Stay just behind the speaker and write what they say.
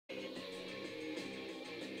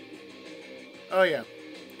Oh yeah,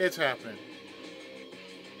 it's happening.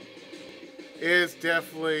 It's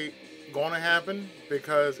definitely going to happen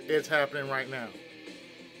because it's happening right now.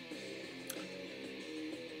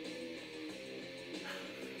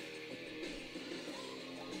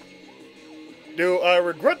 Do I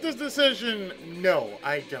regret this decision? No,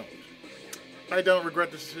 I don't. I don't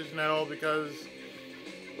regret this decision at all because,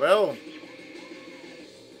 well,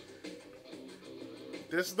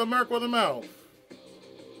 this is the Merc with a mouth.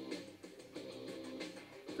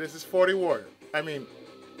 This is 40 Warrior. I mean,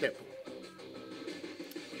 Deadpool.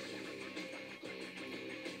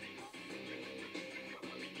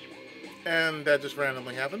 And that just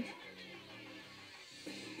randomly happened.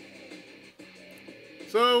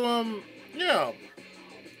 So, yeah.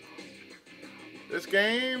 This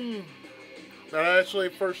game that I actually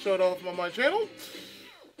first showed off on my channel,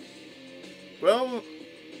 well,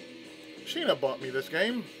 Sheena bought me this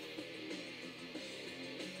game.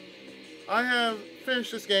 I have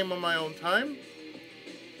finished this game on my own time,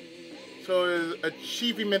 so it is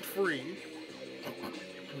achievement free.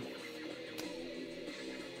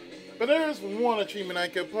 But there is one achievement I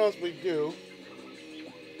could possibly do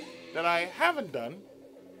that I haven't done,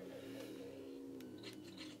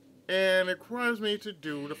 and it requires me to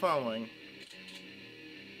do the following.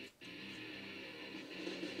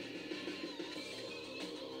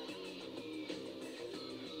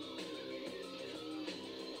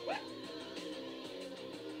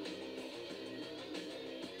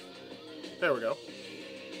 There we go.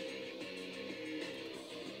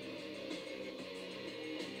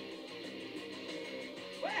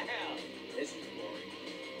 Wow, this is boring.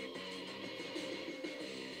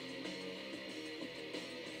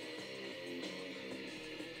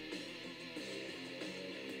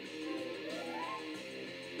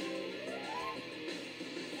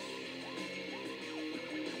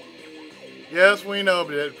 Yes, we know,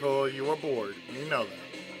 Deadpool, you are bored. You know that.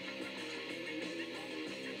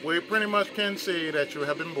 We pretty much can see that you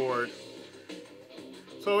have been bored.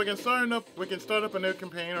 So we can start up a new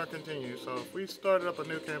campaign or continue. So if we started up a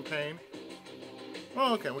new campaign,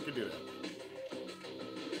 well, okay, we can do that.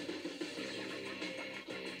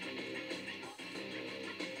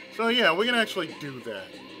 So yeah, we can actually do that.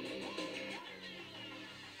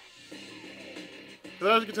 So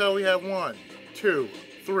as you can tell, we have 1, 2,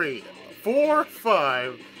 3, 4,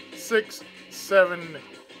 5, 6, 7,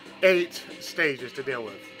 8 stages to deal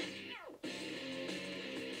with.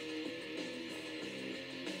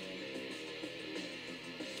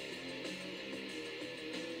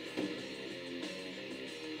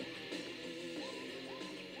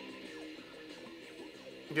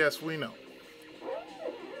 Yes, we know.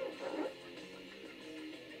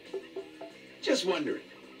 Just wondering,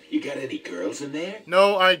 you got any girls in there?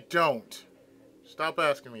 No, I don't. Stop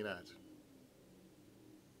asking me that.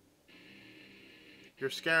 You're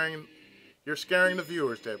scaring the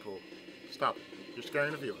viewers, Deadpool. Stop it. You're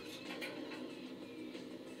scaring the viewers.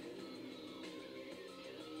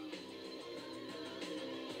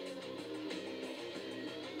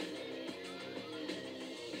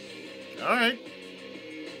 Alright.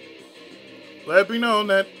 Let it be known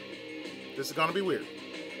that this is gonna be weird.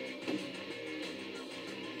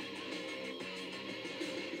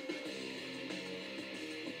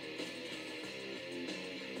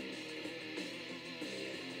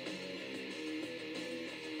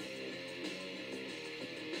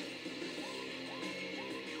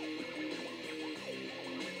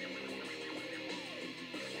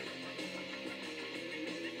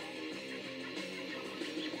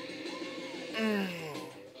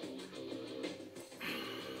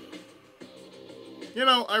 You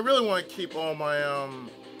know, I really want to keep all my,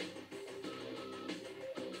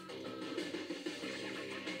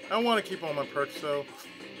 I want to keep all my perks, though.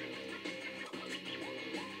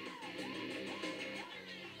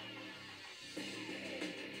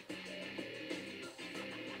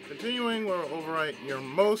 Continuing will overwrite your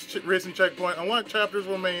most recent checkpoint. Unlock chapters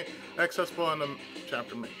will remain accessible in the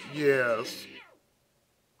chapter menu. Yes.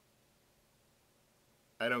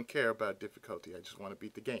 I don't care about difficulty. I just want to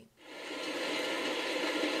beat the game.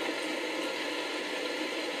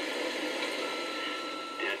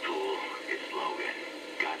 Deadpool, it's Logan.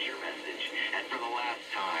 Got your message. And for the last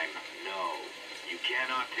time, no. You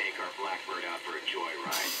cannot take our Blackbird out for a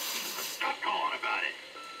joyride. Stop calling about it.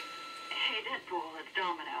 Hey, Deadpool, it's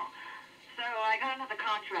Domino. So I got another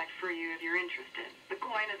contract for you if you're interested. The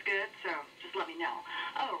coin is good, so just let me know.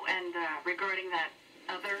 Oh, and regarding that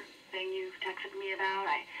other thing you texted me about,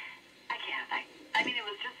 I can't. I mean, it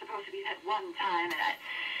was just supposed to be that one time, and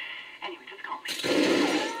anyway, just call me.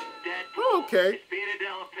 Deadpool, Okay. it's Peter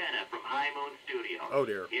Della Penna from High Moon Studios. Oh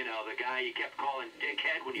dear. You know, the guy you kept calling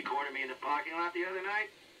dickhead when you cornered me in the parking lot the other night?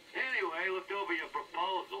 Anyway, looked over your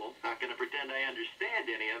proposal. Not gonna pretend I understand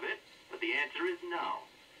any of it, but the answer is no.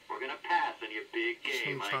 We're gonna pass on your big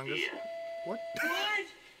game idea. What? What?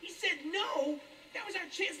 He said no? That was our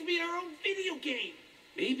chance to be in our own video game.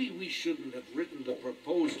 Maybe we shouldn't have written the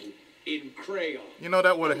proposal in crayon. You know,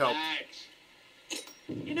 that would have helped. Relax.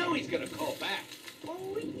 You know he's gonna call back.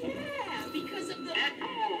 Oh yeah, because of the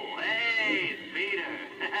Deadpool! Hey, it's Peter.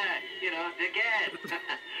 You know, dickhead.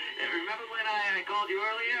 Remember when I called you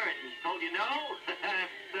earlier and told you no?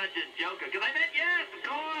 Such a joker. Because I meant yes, of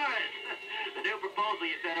course. The new proposal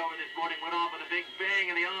you sent over this morning went off with a big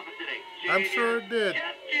bang in the office today. Genius. I'm sure it did.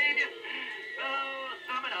 Just genius. So,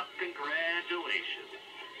 sum it up. Congratulations.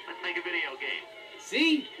 Let's make a video game.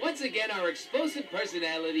 See? Once again, our explosive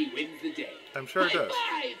personality wins the day. I'm sure it does.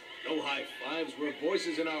 High five! No high fives, we're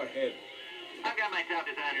voices in our head. I've got my top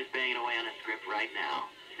designers banging away on a script right now.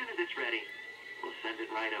 As soon as it's ready, we'll send it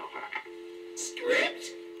right over.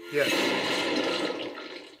 Script? Yes.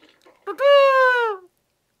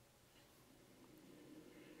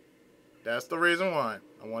 That's the reason why.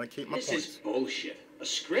 I want to keep my This points. is bullshit. A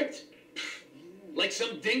script? Like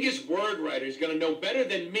some dingus word writer's gonna know better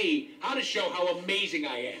than me how to show how amazing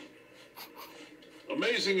I am.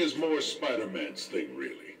 Amazing is more Spider-Man's thing,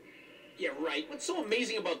 really. Yeah, right. What's so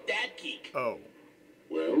amazing about that geek? Oh.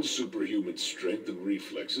 Well, superhuman strength and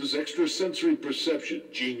reflexes, extrasensory perception,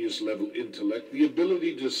 genius-level intellect, the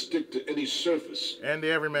ability to stick to any surface. And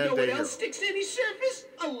the Everyman You know Day what Hero. else sticks to any surface?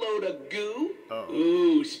 A load of goo. Oh.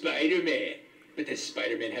 Ooh, Spider-Man. But does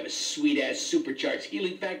Spider-Man have a sweet-ass supercharged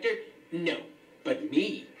healing factor? No. But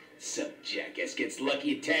me, some jackass gets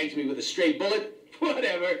lucky and tags me with a stray bullet.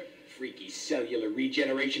 Whatever. Freaky cellular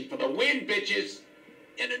regeneration for the win, bitches.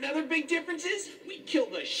 And another big difference is we kill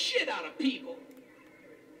the shit out of people.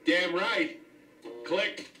 Damn right.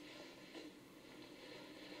 Click.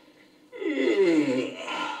 Hey,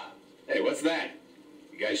 what's that?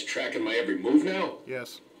 You guys tracking my every move now?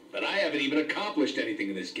 Yes. But I haven't even accomplished anything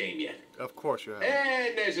in this game yet. Of course you have.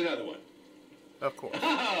 And there's another one. Of course.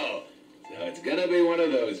 Oh, so it's gonna be one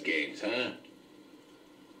of those games, huh?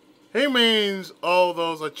 He means all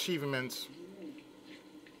those achievements.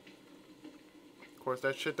 Of course,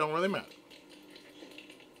 that shit don't really matter.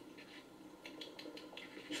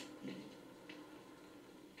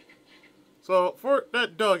 So, for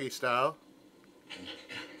that doggy style,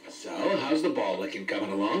 So, how's the ball licking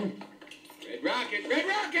coming along? Red Rocket, Red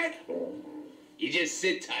Rocket! You just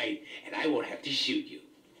sit tight, and I won't have to shoot you.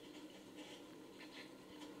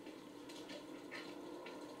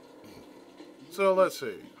 so let's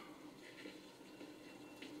see.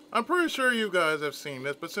 I'm pretty sure you guys have seen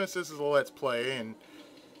this, but since this is a Let's Play, and,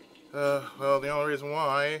 well, the only reason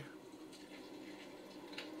why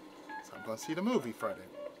is I'm gonna see the movie Friday.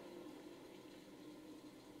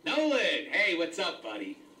 Nolan, hey, what's up,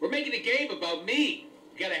 buddy? We're making a game about me.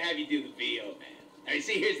 Gotta have you do the VO, man. All right,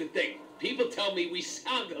 see, here's the thing. People tell me we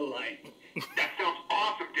sound alike. That sounds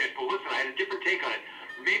awesome, Deadpool. Listen, I had a different take on it.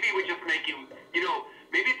 Maybe we just make you,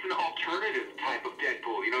 maybe it's an alternative type of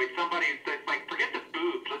Deadpool. It's somebody that's like, forget the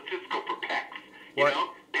boobs. Let's just go for pecs. What?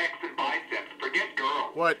 Pecs and biceps. Forget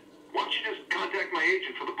girls. What? Why don't you just contact my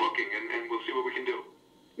agent for the booking, and we'll see what we can do.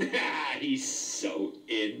 He's so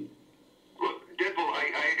in. Look, Deadpool,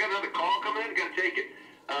 I got another call coming in. Gotta take it.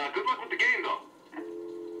 Good luck with the game, though.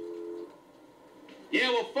 Yeah,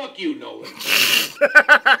 well, fuck you, Nolan.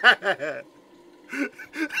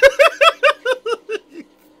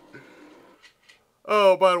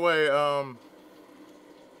 Oh, by the way,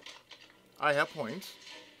 I have points.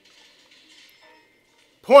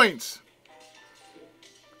 Points!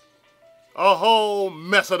 A whole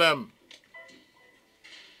mess of them.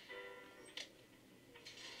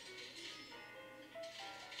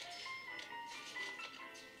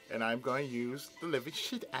 And I'm going to use the living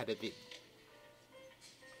shit out of it.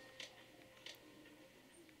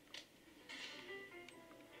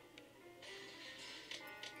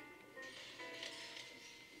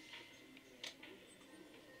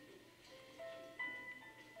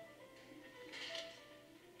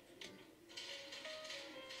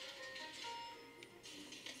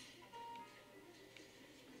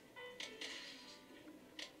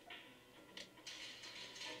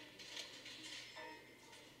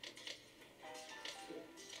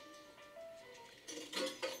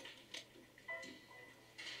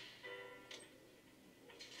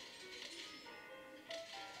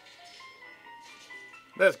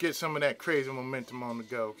 Let's get some of that crazy momentum on the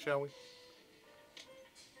go, shall we?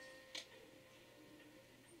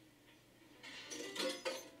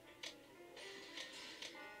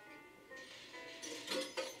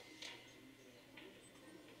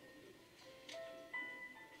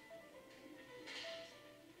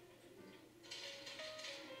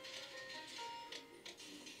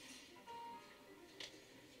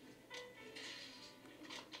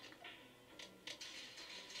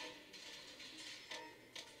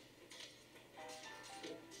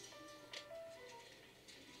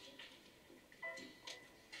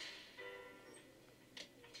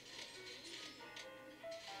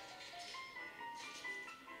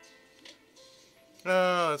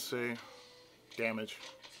 Let's see. Damage.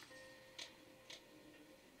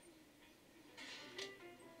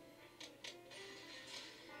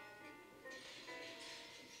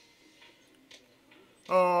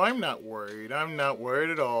 Oh, I'm not worried. I'm not worried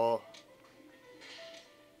at all.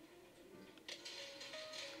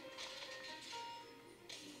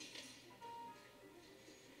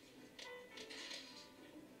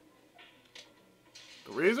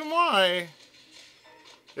 The reason why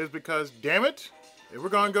is because, damn it, if we're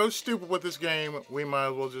gonna go stupid with this game, we might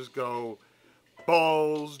as well just go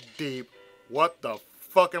balls deep. What the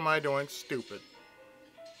fuck am I doing stupid?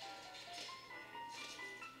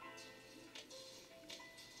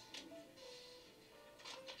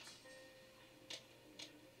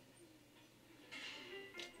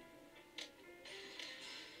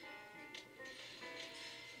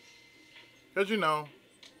 Because, you know,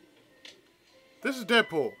 this is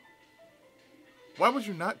Deadpool. Why would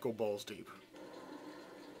you not go balls deep?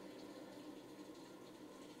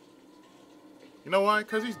 You know why?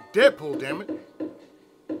 Because he's Deadpool, damn it.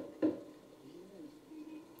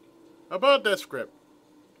 About that script.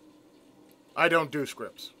 I don't do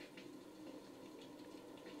scripts.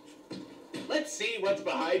 Let's see what's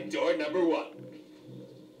behind door number 1.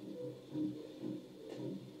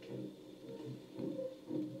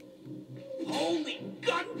 Holy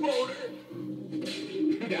gunpowder!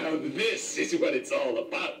 Now this is what it's all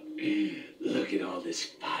about. Look at all this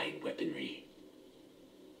fine weaponry.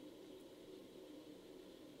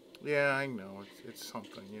 Yeah, I know. It's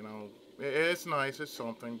something, you know. It's nice, it's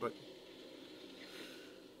something, but...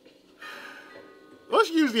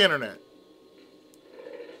 Let's use the internet.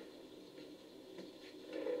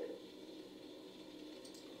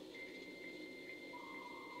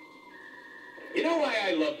 You know why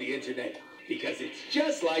I love the internet? Because it's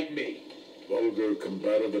just like me. Vulgar,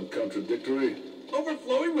 combative, and contradictory.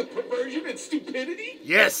 Overflowing with perversion and stupidity?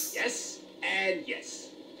 Yes! Yes, and yes.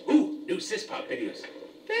 Ooh, new Syspop videos.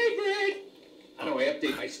 Favorite! How do I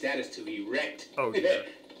update my status to erect? Oh, dear.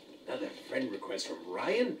 Another friend request from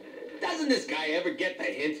Ryan? Doesn't this guy ever get the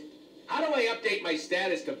hint? How do I update my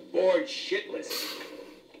status to bored shitless?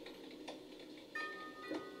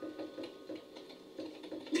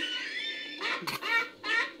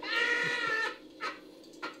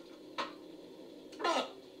 Oh,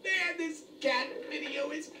 man, this cat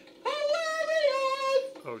video is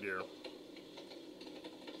hilarious! Oh, dear.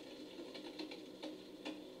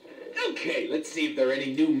 Okay, let's see if there are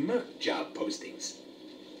any new Merc job postings.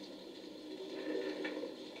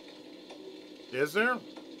 Is there?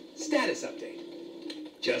 Status update.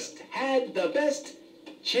 Just had the best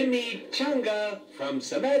chimichanga from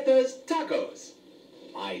Samantha's Tacos.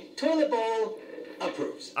 My toilet bowl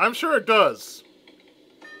approves. I'm sure it does.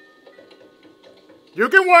 You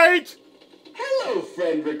can wait! Hello,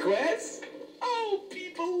 friend requests. Oh,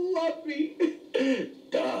 people love me.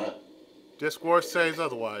 Duh. Discourse says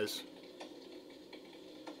otherwise.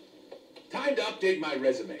 Time to update my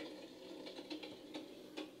resume.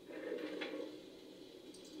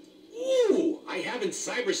 Ooh, I haven't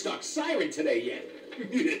cyberstalked Siren today yet.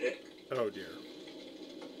 Oh, dear.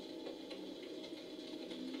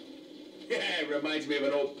 Yeah, it reminds me of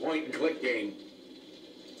an old point-and-click game.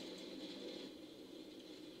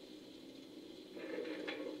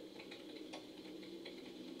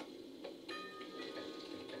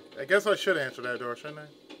 I guess I should answer that door, shouldn't I?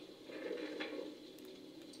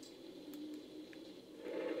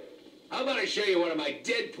 How about I show you one of my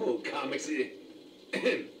Deadpool comics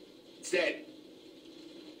instead?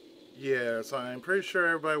 Yes, I'm pretty sure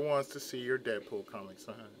everybody wants to see your Deadpool comics,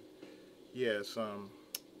 huh? Yes,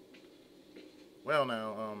 well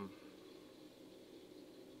now,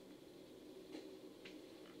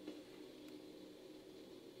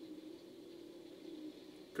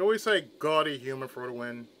 can we say gaudy humor for the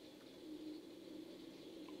win?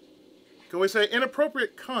 Can we say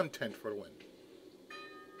inappropriate content for the win?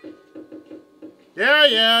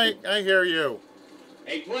 Yeah, I hear you.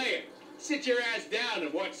 Hey, player, sit your ass down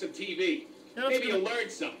and watch some TV. Yeah, Maybe good. you'll learn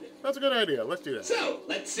something. That's a good idea. Let's do that. So,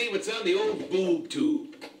 let's see what's on the old boob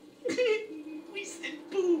tube. We said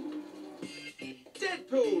boob.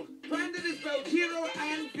 Deadpool, branded as both hero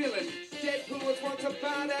and villain. Deadpool was once a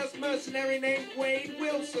badass mercenary named Wade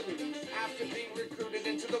Wilson. After being recruited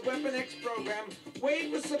into the Weapon X program,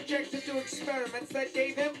 Wade was subjected to experiments that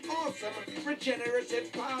gave him awesome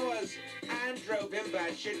regenerative powers and drove him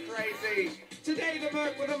batshit crazy. Today, the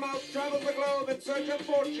Merc with a mouth travels the globe in search of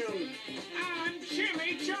fortune and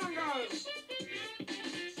chimichangas.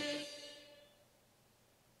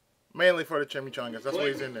 Mainly for the chimichangas. That's what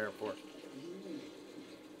he's in there for.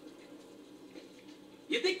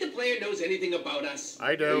 You think the player knows anything about us?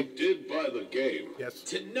 I They do. did buy the game. Yes.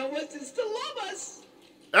 To know us is to love us.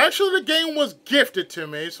 Actually, the game was gifted to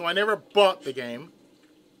me, so I never bought the game.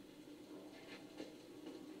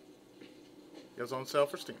 It was on sale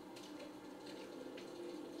for Steam.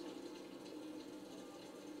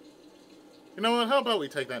 You know what? How about we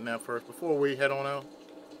take that nap first before we head on out?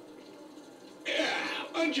 Yeah,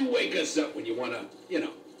 why don't you wake us up when you want to,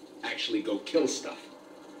 actually go kill stuff?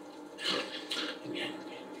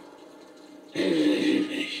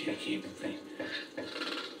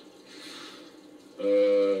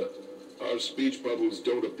 Our speech bubbles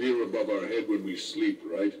don't appear above our head when we sleep,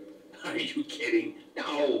 right? Are you kidding?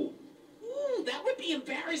 No. Ooh, that would be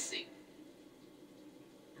embarrassing.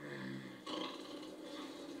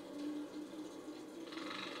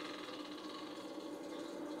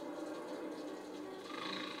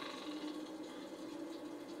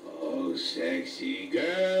 Oh, sexy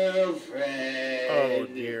girlfriend. Oh,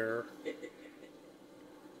 dear.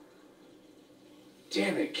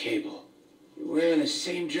 Damn it, Cable. You're wearing the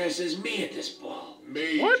same dress as me at this ball.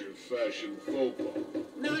 Major What? fashion faux pas.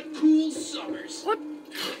 Not cool Summers. What?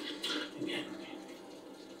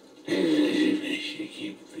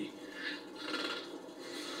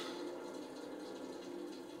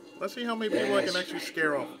 Let's see how many people I can actually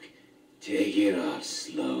scare off. Take it off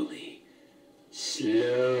slowly.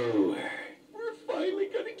 Slower. We're finally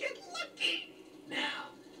gonna get lucky.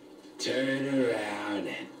 Now, turn around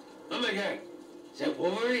and... Oh my god. Is that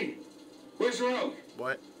Wolverine? Where's Rogue?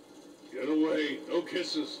 What? Get away. No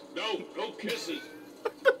kisses. No kisses.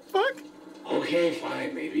 What the fuck? Okay,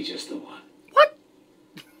 fine. Maybe just the one. What?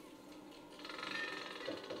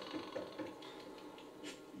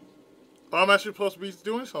 Oh, I'm actually supposed to be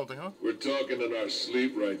doing something, huh? We're talking in our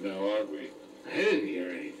sleep right now, aren't we? I didn't hear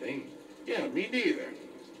anything. Yeah, me neither.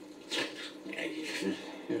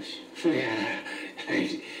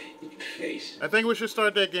 Face. I think we should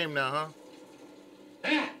start that game now, huh?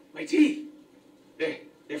 Ah, my teeth.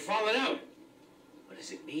 They're falling out. What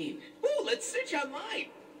does it mean? Ooh, let's search online.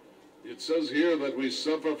 It says here that we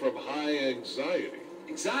suffer from high anxiety.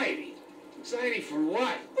 Anxiety? Anxiety for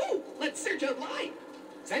what? Ooh, let's search online.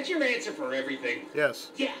 Is that your answer for everything?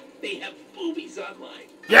 Yes. Yeah, they have boobies online.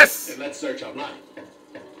 Yes! And let's search online.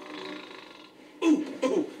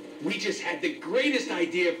 Ooh, we just had the greatest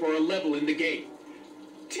idea for a level in the game.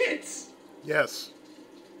 Tits. Yes.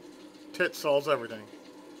 Tit solves everything.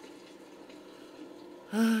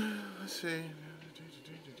 Let's see.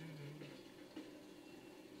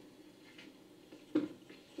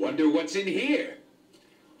 Wonder what's in here.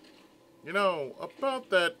 You know, about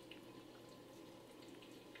that...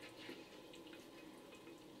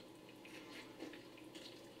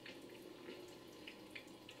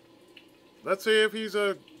 Let's see if he's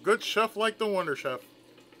a good chef like the Wonder Chef.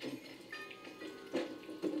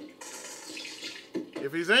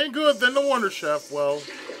 If he's ain't good, then the Wonder Chef, well...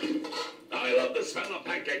 I love the smell of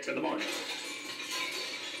pancakes in the morning.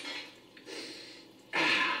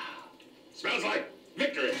 Smells like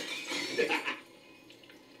victory.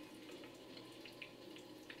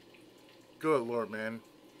 Good Lord, man.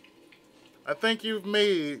 I think you've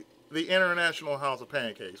made the International House of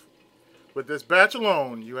Pancakes. With this batch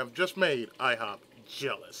alone, you have just made IHOP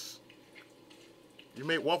jealous. You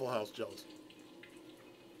made Waffle House jealous.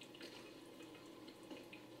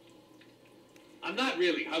 I'm not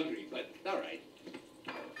really hungry, but all right.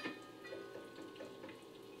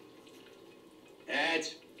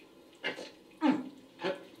 That's...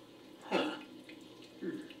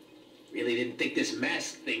 Really didn't think this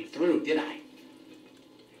mask thing through, did I?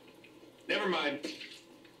 Never mind.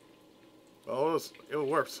 Well, it was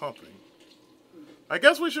worth something. I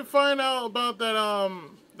guess we should find out about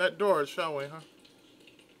that door, shall we, huh?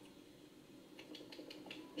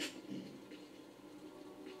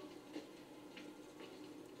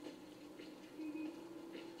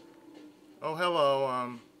 Oh,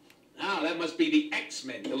 hello, Ah, that must be the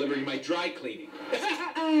X-Men delivering my dry cleaning.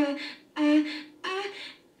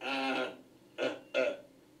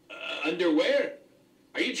 Underwear?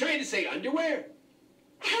 Are you trying to say underwear?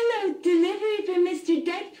 Hello, delivery for Mr.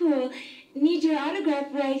 Deadpool. Need your autograph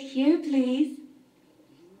right here, please.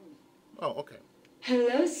 oh, okay.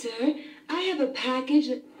 Hello, sir. I have a package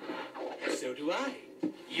that... So do I.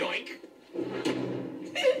 Yoink.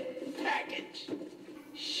 Package.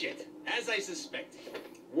 Shit. As I suspected.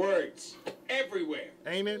 Words. Everywhere.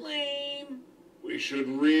 Ain't it? Lame. We should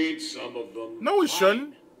read some of them. No, we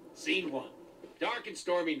shouldn't. Scene 1. Dark and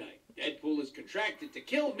stormy night. Deadpool is contracted to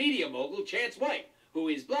kill media mogul Chance White, who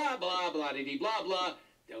is blah, blah, blah, dee blah, blah.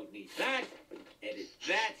 Don't need that. Edit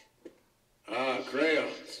that. Ah,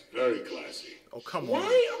 crayons. Very classy. Oh, come on.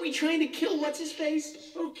 Why are we trying to kill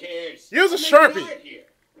what's-his-face? Who cares? Use a Make Sharpie. art here.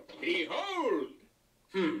 Behold!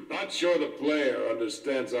 Not sure the player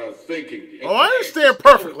understands our thinking yet. Oh, I understand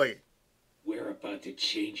perfectly. We're about to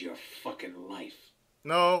change your fucking life.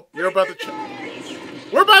 No, you're about to change.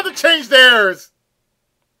 We're about to change theirs.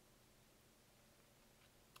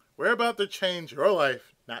 We're about to change your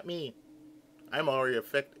life, not me. I'm already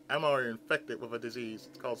infected with a disease.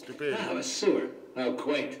 It's called stupidity. Ah, a sewer. How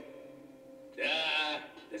quaint.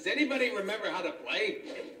 Does anybody remember how to play?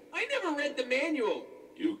 I never read the manual.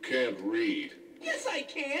 You can't read. Yes, I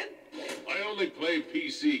can. I only play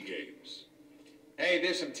PC games. Hey,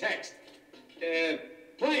 there's some text.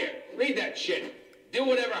 Player, read that shit. Do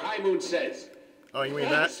whatever High Moon says. Oh, you mean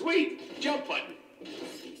that? Sweet. Jump button.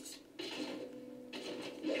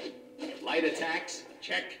 Light attacks.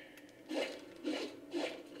 Check.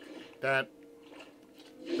 That.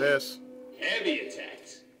 This. Heavy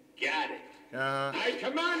attacks. Got it. I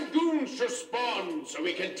command goons to spawn so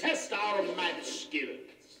we can test our match skills.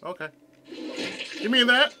 Okay. You mean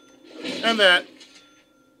that? And that.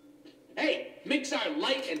 Hey, mix our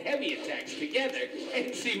light and heavy attacks together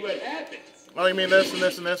and see what happens. Oh, you mean this and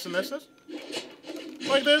this and this and this?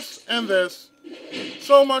 Like this and this.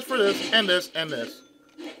 So much for this and this and this.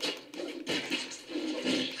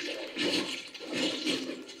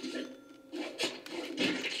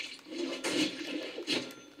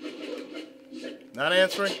 Not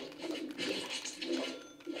answering.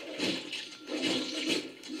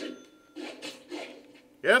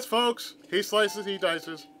 Yes, folks. He slices, he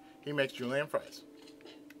dices, he makes julienne fries.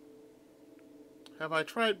 Have I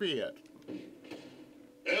tried B yet?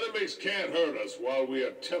 Enemies can't hurt us while we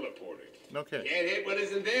are teleporting. No kidding. Can't hit what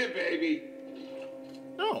isn't there, baby.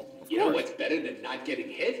 No, of You know course. what's better than not getting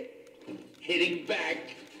hit? Hitting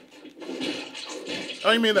back.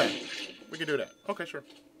 Oh, you mean that? We can do that. Okay, sure.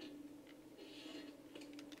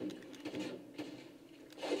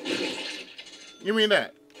 You mean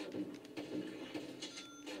that?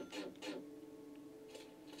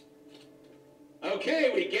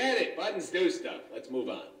 Okay, we get it. Buttons do stuff. Let's move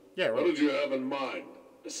on. Yeah, What right. did you have in mind?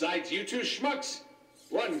 Besides you two schmucks,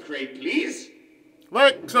 one crate, please.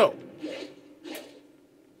 Like so.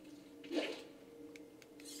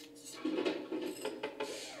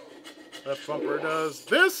 Left bumper does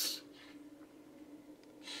this.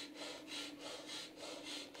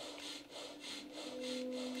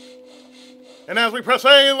 And as we press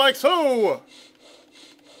A like so.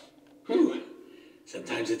 Whew.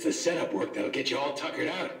 Sometimes it's the setup work that'll get you all tuckered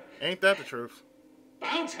out. Ain't that the truth?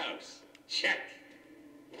 Bounce house. Check.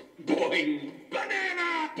 Boing.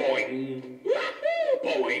 Banana. Boing. Wahoo!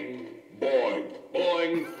 Boing. Boing,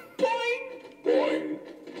 Boing. Boing. boing,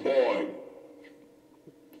 boing.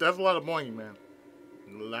 That's a lot of boinging, man.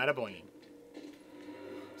 A lot of boinging.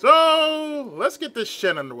 So, let's get this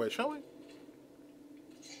shit underway, shall we?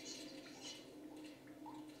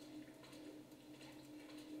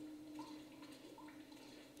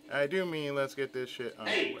 I do mean let's get this shit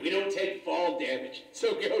Hey, we underway. don't take fall damage,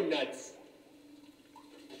 so go nuts.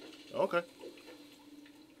 Okay.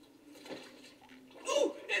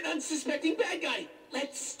 Ooh, an unsuspecting bad guy.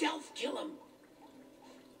 Let's stealth kill him.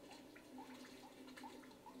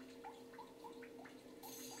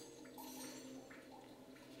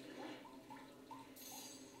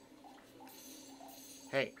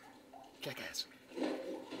 Hey, jackass.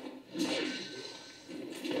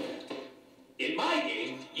 In my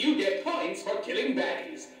game, you get points for killing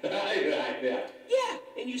baddies. Yeah,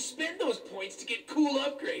 and you spend those points to get cool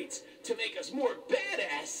upgrades to make us more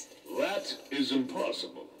badass. That is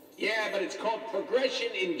impossible. Yeah, but it's called progression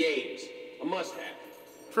in games. A must-have.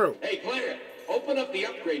 True. Hey, player, open up the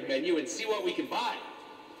upgrade menu and see what we can buy.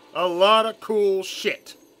 A lot of cool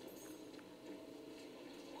shit.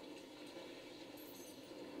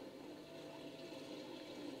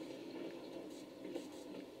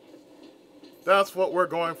 That's what we're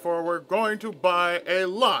going for. We're going to buy a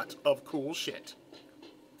lot of cool shit.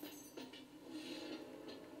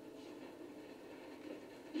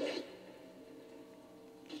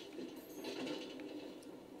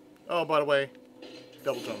 Oh, by the way,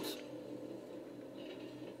 double jumps.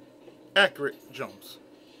 Accurate jumps.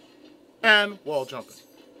 And wall jumping.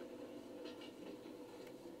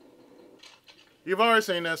 You've already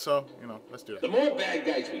seen this, so, you know, let's do The that. more bad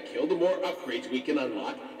guys we kill, the more upgrades we can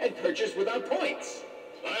unlock and purchase with our points.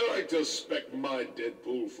 I like to spec my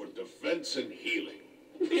Deadpool for defense and healing.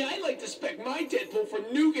 Yeah, I like to spec my Deadpool for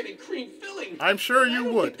nougat and cream filling. I'm sure I you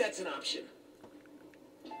don't would. think that's an option.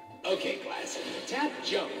 Okay, class. Tap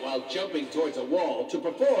jump while jumping towards a wall to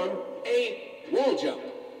perform a wall jump.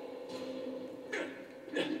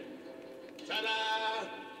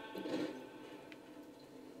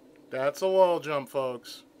 That's a wall jump,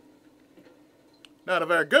 folks. Not a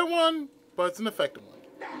very good one, but it's an effective one.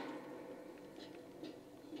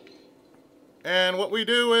 And what we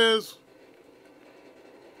do is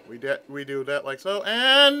we do that like so,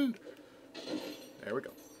 and there we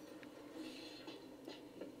go.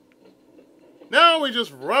 Now we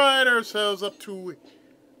just ride ourselves up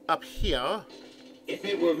here. If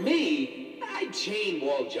it were me, I'd chain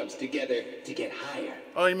wall jumps together to get higher.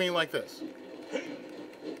 Oh, you mean like this?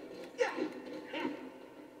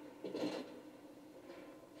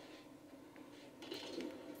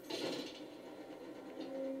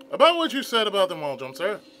 About what you said about the wall jump,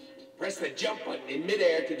 sir. Press the jump button in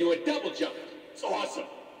midair to do a double jump. It's awesome.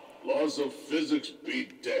 Laws of physics be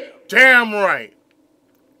damned. Damn right.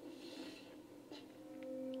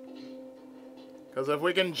 Because if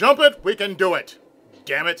we can jump it, we can do it.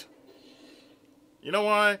 Damn it. You know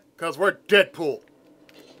why? Because we're Deadpool.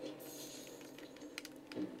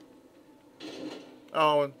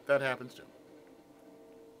 Oh, and that happens too.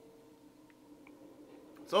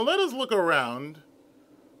 So let us look around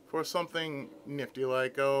for something nifty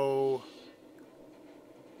like, oh...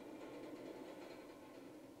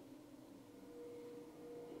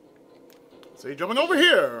 See, jumping over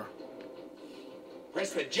here.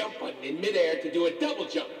 Press the jump button in midair to do a double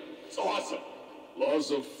jump. It's awesome.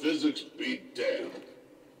 Laws of physics be damned.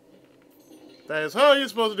 That is how you're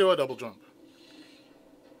supposed to do a double jump.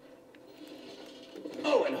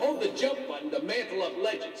 Oh, and hold the jump button to mantle up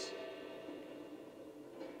ledges.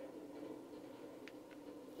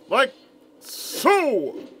 Like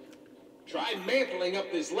so. Try mantling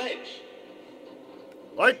up this ledge.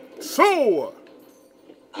 Like so.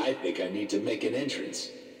 I think I need to make an entrance.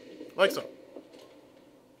 Like so.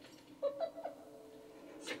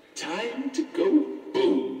 Time to go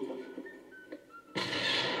boom.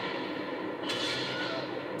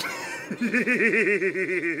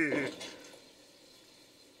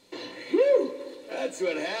 Whew, that's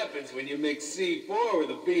what happens when you mix C4 with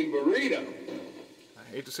a bean burrito.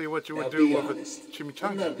 I hate to see what you would Now do be with a honest, I'm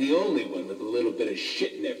chimichanga. not the only one with a little bit of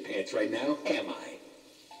shit in their pants right now, am I?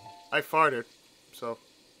 I farted, so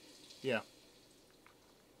yeah.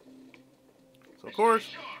 So of course.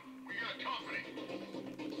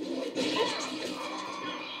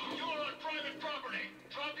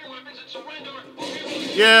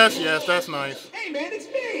 Yes, that's nice. Hey man, it's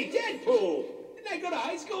me, Deadpool. Didn't I go to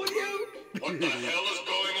high school with you? What the hell is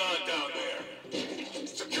going on down there?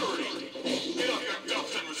 Security, get off your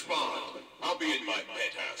duffs and respond. I'll be in my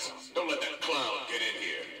penthouse. Don't let that clown get in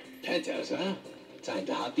here. Penthouse, huh? Time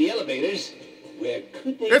to hop the elevators. Where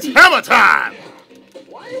could they It's be? hammer time!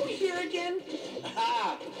 Why are we here again?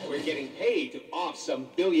 Ah, we're getting paid to off some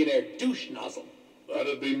billionaire douche nozzle.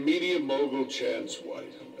 That'd be media mogul Chance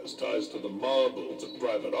White. Has ties to the mob, owns a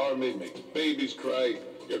private army, makes babies cry.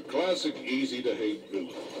 Your classic easy-to-hate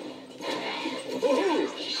villain.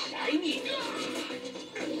 Oh, shiny.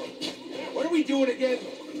 What are we doing again?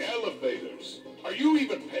 Elevators. Are you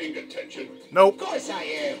even paying attention? Of Nope. course I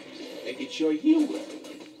am. Making sure you were.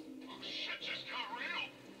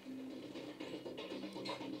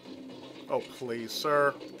 Oh, please,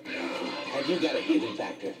 sir. Have you got a hidden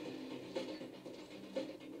factor?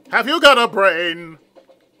 Have you got a brain?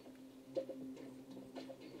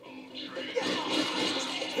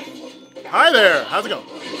 Hi there. How's it going?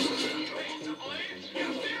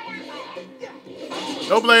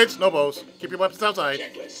 No blades, no bows. Keep your weapons outside.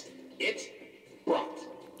 Checklist. It brought.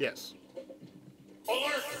 Yes.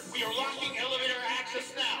 Alert! We are locking elevator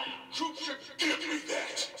access now. Troops should give me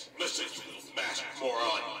that. Listen, you masked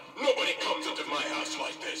moron. Nobody comes into my house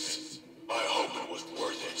like this. I hope it was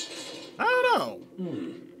worth it. I don't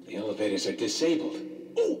know. The elevators are disabled.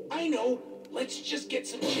 Oh, I know. Let's just get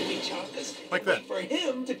some chimichangas Like and that. wait for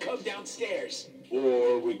him to come downstairs.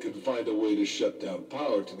 Or we could find a way to shut down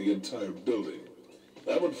power to the entire building.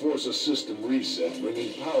 That would force a system reset,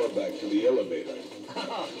 bringing power back to the elevator.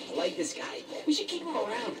 I like this guy. We should keep him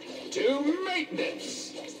around. To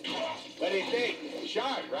maintenance. What do you think?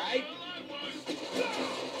 Sharp, right?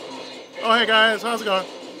 Oh, hey guys, how's it going?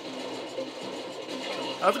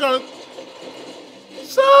 How's it going?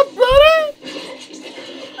 Sup, buddy?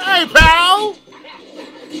 Hey, pal!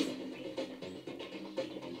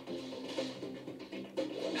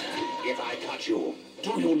 If I cut you,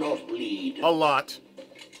 do you not bleed? A lot.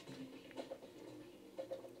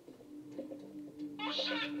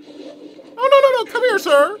 Oh, no, come here,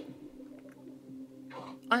 sir.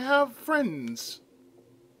 I have friends.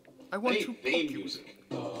 I want to poke you. music.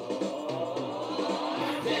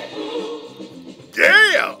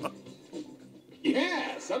 Yeah!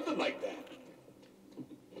 Yeah, something like that.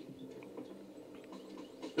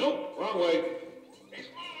 Nope, wrong way.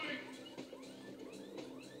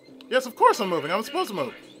 I'm moving. I'm supposed to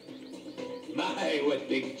move. My, what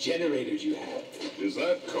big generators you have. Is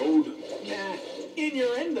that code? Nah,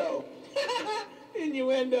 innuendo.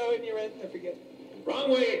 Innuendo, I forget.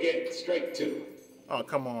 Wrong way again. Strike two. Oh,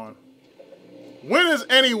 come on. When is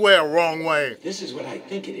anywhere wrong way? This is what I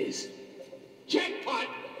think it is. Jackpot!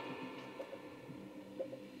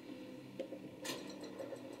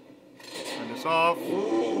 Turn this off.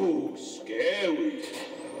 Ooh, scary.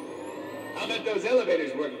 I'll bet those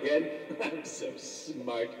elevators work again. I'm so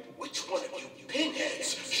smart. Which one of you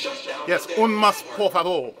pinheads shut down Yes, the un más, por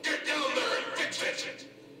favor. Get down there and fix it!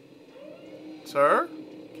 Sir,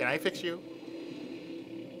 can I fix you?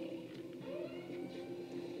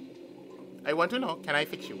 I want to know, can I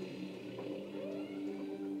fix you?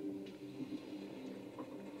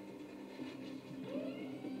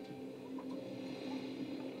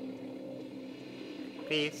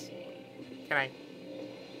 Please. Can I?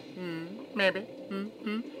 Maybe.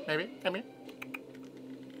 Maybe. Come here.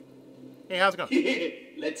 Hey, how's it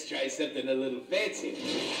going? Let's try something a little fancy.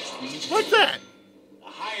 What's that? The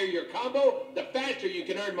higher your combo, the faster you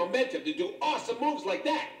can earn momentum to do awesome moves like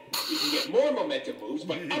that. You can get more momentum moves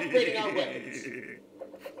by upgrading our weapons.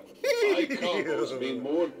 My combos mean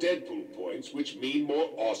more Deadpool points, which mean more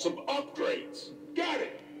awesome upgrades. Got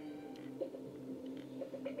it!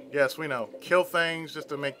 Yes, we know. Kill things just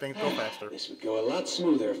to make things go faster. This would go a lot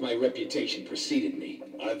smoother if my reputation preceded me.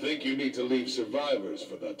 I think you need to leave survivors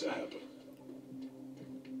for that to happen.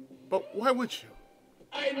 But why would you?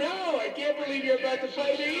 I know! I can't believe you're about to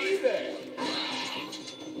fight me either!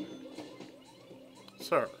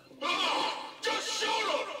 Sir. Ah! Just shoot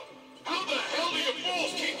him! How the hell do you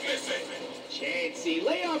fools keep missing? Chansey,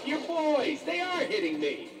 lay off your boys! They are hitting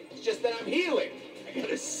me! It's just that I'm healing! I got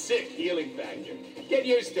a sick healing factor. Get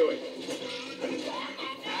used to it.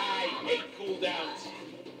 I hate cooldowns.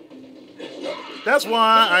 That's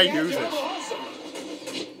why I use it. Awesome.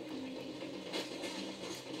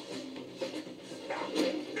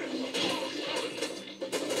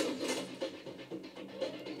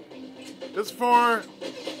 This is for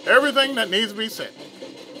everything that needs to be said.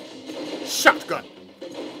 Shotgun.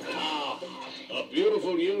 Ah, a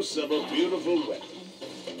beautiful use of a beautiful weapon.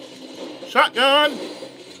 Shotgun.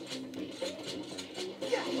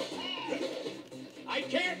 I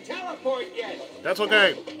can't teleport yet. That's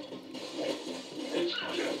okay.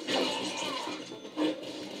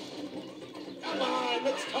 Come on,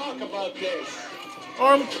 let's talk about this.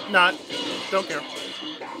 Or not. Don't care.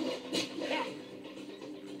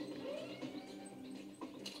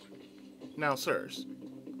 Now, sirs.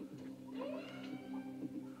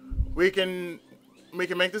 We can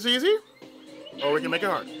make this easy, or we can make it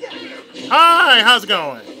hard. Hi, how's it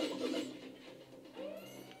going?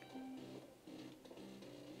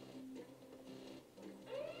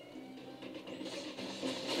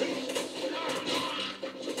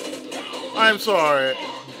 I'm sorry.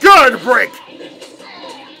 Good break!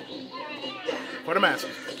 For the masses.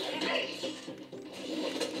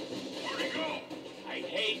 I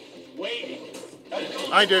hate waiting.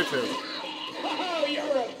 I do too. Oh, you're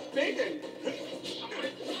a big one.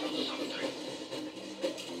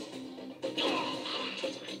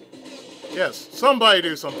 Yes, somebody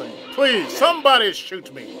do something. Please, somebody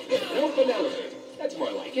shoot me. No Penelope. That's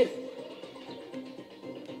more like it.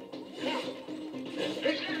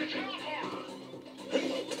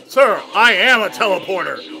 Sir, I am a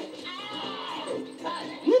teleporter.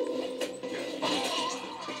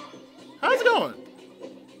 How's it going?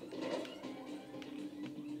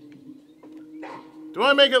 Do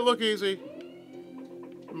I make it look easy?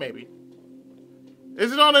 Maybe.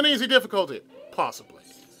 Is it on an easy difficulty? Possibly.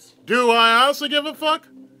 Do I honestly give a fuck?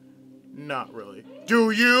 Not really.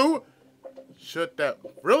 Do you? Should that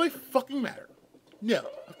really fucking matter? No,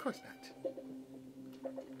 of course not.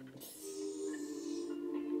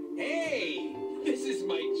 Hey, this is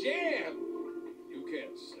my jam. You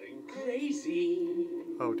can't sing. Crazy.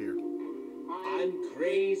 Oh dear. I'm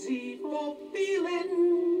crazy for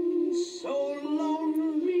feeling so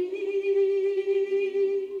lonely.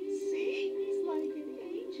 Sings like an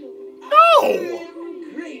angel. No!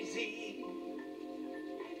 I'm crazy.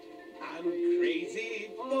 I'm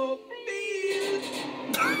crazy for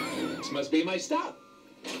feeling. This must be my stop.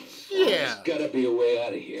 Yeah. There's gotta be a way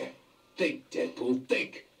out of here. Think, Deadpool,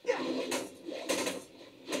 think.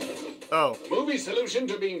 Oh, Movie solution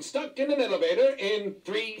to being stuck in an elevator in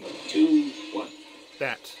 3, 2, 1.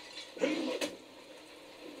 that.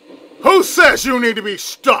 Who says you need to be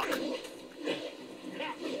stuck?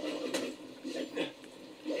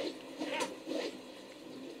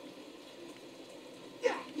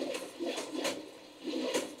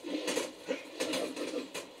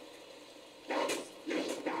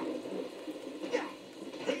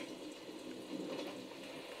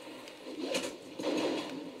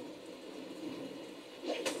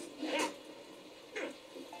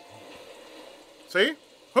 See?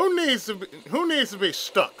 Who needs to be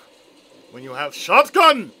stuck when you have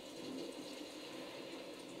shotgun?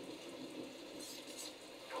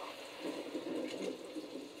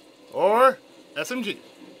 Or SMG.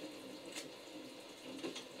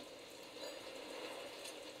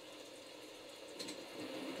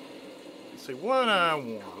 Let's see what I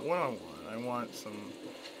want. I want some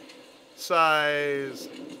size.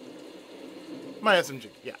 My SMG.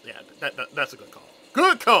 Yeah, that's a good call.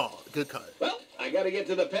 Good call. Good call. Well, I gotta get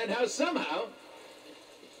to the penthouse somehow.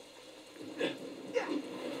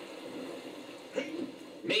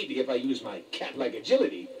 Maybe if I use my cat-like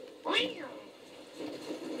agility.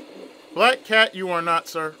 Black cat, you are not,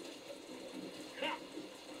 sir.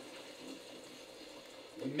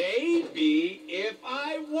 Maybe if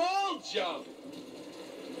I wall jump.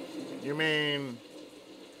 You mean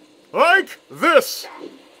like this?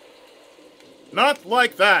 Not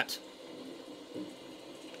like that.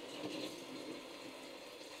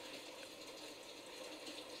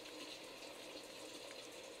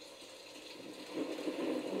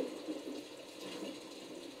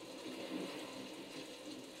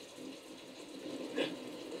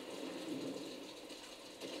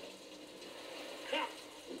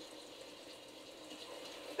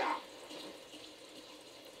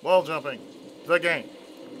 Wall jumping. The game.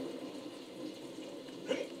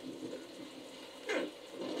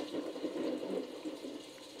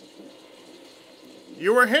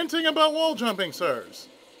 You were hinting about wall jumping, sirs.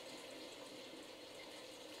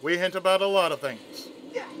 We hint about a lot of things.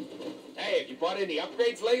 Hey, have you bought any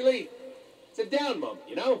upgrades lately? It's a down moment,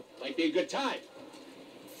 you know? Might be a good time.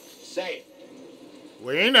 Say it.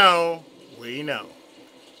 We know. We know.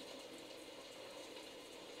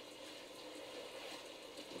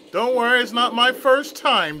 Don't worry, it's not my first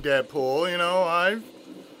time, Deadpool. You know,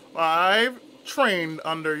 I've trained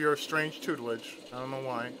under your strange tutelage. I don't know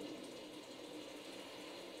why.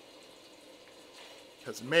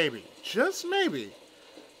 Because maybe, just maybe,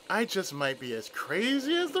 I just might be as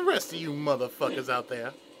crazy as the rest of you motherfuckers out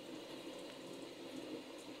there.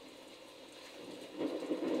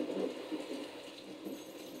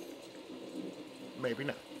 Maybe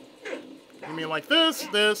not. You mean like this,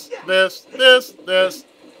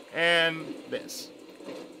 and this.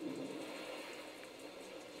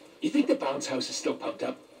 You think the bounce house is still pumped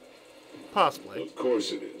up? Possibly. Of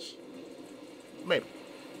course it is. Maybe.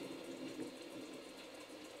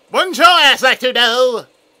 Wouldn't your ass like to know?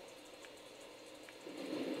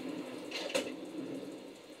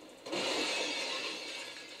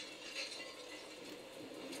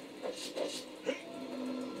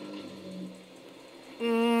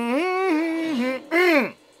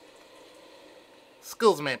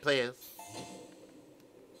 Excuse me, please.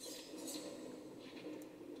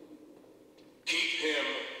 Keep him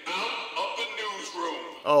out of the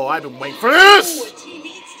newsroom. Oh, I've been waiting for this!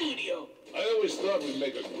 TV studio. I always thought we'd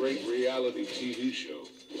make a great reality TV show.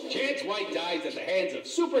 Chance White dies at the hands of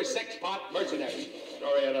super sex pot mercenaries.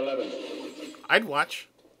 Story at 11. I'd watch.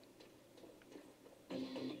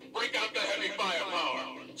 Break out the heavy firepower.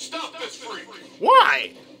 Stop this freak.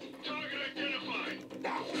 Why? Target identified.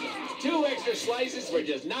 2 extra slices for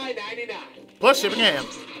just $9.99. Plus shipping and.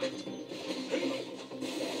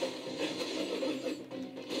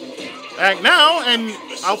 Act now, and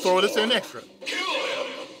I'll throw this in extra. Kill him.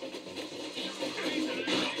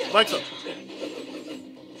 Like so.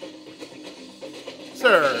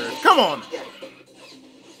 Sir, come on.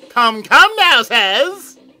 Come now,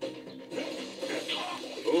 says.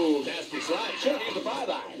 Ooh, nasty slide. Should have used the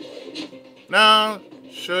 5-eye. No,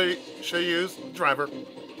 should use driver.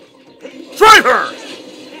 Driver!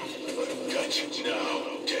 Gotcha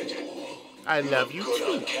now, Deadpool. I love you Good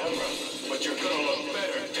on too. camera, but you're gonna look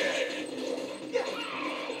better dead.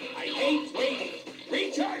 I hate waiting.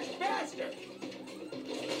 Recharge faster.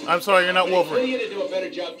 I'm sorry, you're not Will Wolverine. you to do a better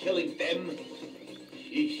job killing them?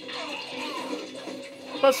 Eesh.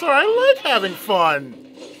 But sir, I like having fun.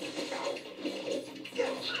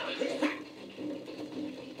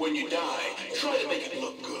 When you die, try to make it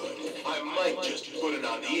look good. I might just put it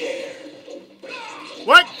on the air.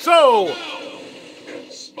 Like so.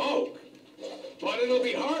 Smoke. But it'll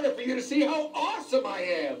be harder for you to see how awesome I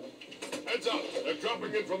am. Heads up, they're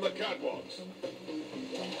dropping in from the catwalks.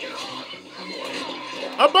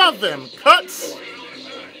 Above them, cuts.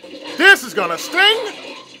 This is gonna sting.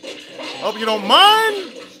 Hope you don't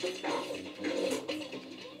mind.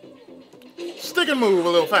 Stick and move a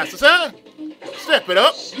little faster, sir. Step it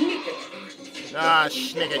up. Ah,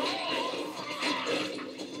 schnick it.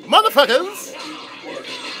 Motherfuckers.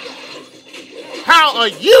 How are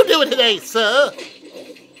you doing today, sir?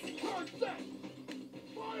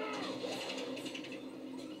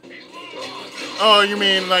 Oh, you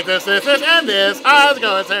mean like this, and this? How's it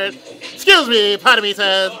going, sir? Excuse me, pardon me,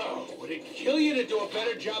 sir. Oh, would it kill you to do a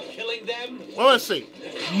better job killing them? Well, let's see.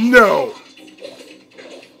 No.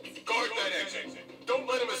 Guard that exit. Don't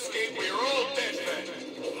let him escape or you're all dead men.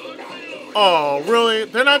 Oh, really?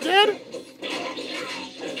 They're not dead?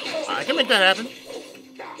 I can make that happen.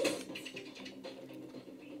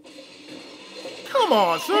 Come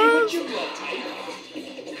on, sir.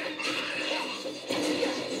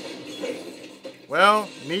 Well,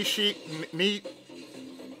 knee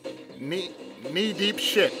deep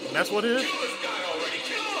shit. That's what it is. Kill this guy already.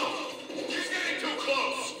 Kill him. He's getting too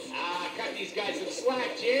close. Cut these guys some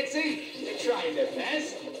slack, Jancy. They're trying their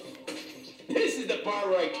best. This is the part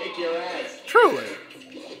where I kick your ass. Truly.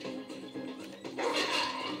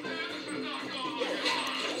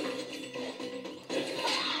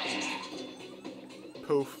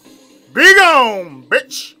 Poof. Be gone,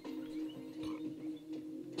 bitch!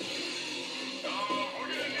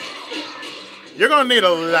 You're gonna need a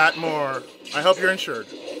lot more. I hope you're insured.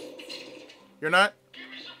 You're not?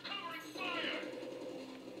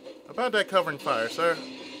 About that covering fire, sir.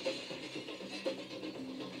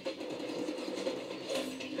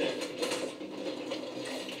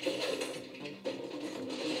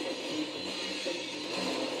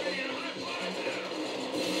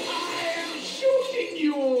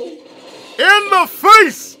 In the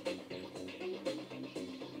face!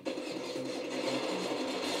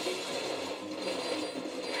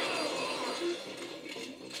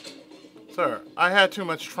 Sir, I had too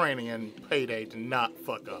much training in Payday to not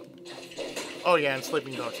fuck up. Oh yeah, and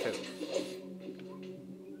Sleeping Dogs too.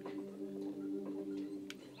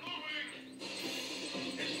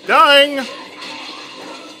 Dying!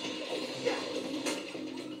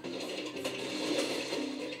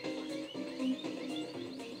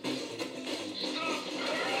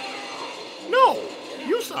 No!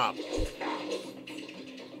 You stop!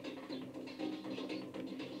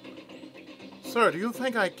 Sir, do you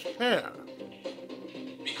think I care?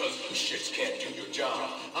 Because you shits can't do your job,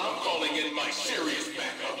 I'm calling in my serious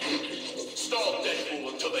backup. Stall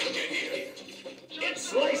Deadpool until they get here. It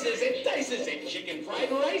slices and dices and chicken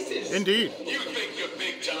fried rices. Indeed. You think you're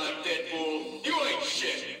big time, Deadpool? You ain't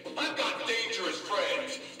shit. I've got dangerous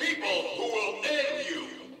friends. People who will end you.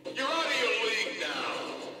 You're out of your league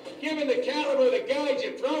now. Given the caliber of the guys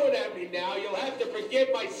you're throwing at me now, you'll have to forgive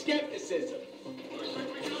my skepticism.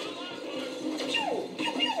 Sure.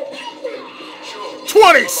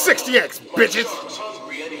 2060X, bitches! Shark's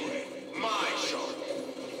hungry anyway. My shark.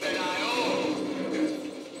 That I own.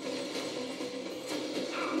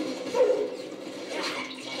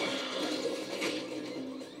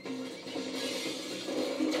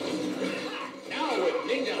 Now with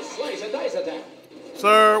Ninja Slice and Dice Attack.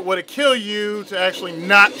 Sir, would it kill you to actually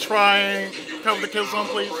not try and cover the kill zone,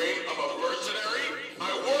 please? I'm a mercenary. I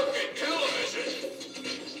work in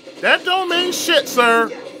television. That don't mean shit, sir.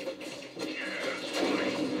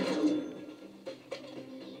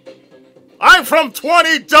 I'm from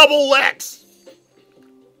 20XX!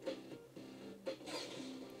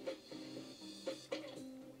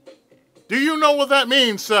 Do you know what that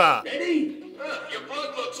means, sir? Your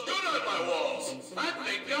blood looks good on my walls. I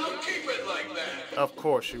think I'll keep it like that. Of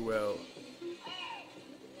course you will.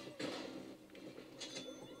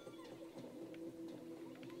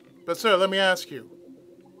 But sir, let me ask you.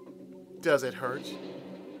 Does it hurt?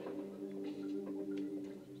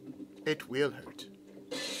 It will hurt.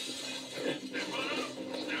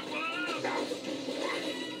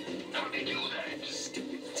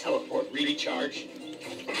 Stupid teleport recharge.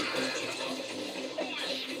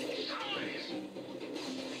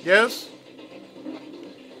 Yes?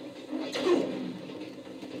 Is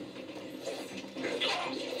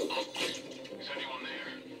anyone there?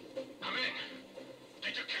 Come in.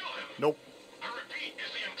 Did you kill him? Nope. I repeat,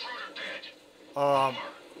 is the intruder dead?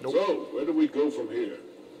 Nope. So, where do we go from here?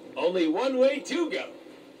 Only one way to go.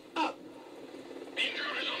 Up. The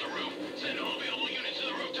intruder's on the roof. Send all available units to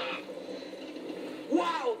the rooftop.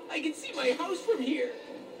 Wow, I can see my house from here.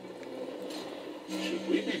 Should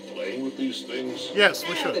we be playing with these things? Yes,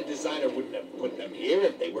 we The should. designer wouldn't have put them here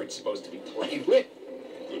if they weren't supposed to be played with.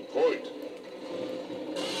 Good point.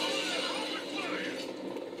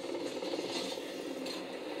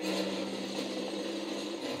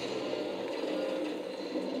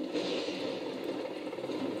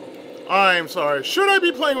 I'm sorry. Should I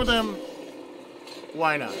be playing with them?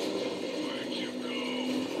 Why not?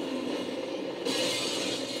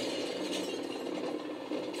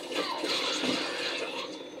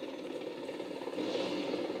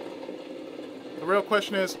 The real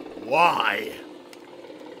question is, why?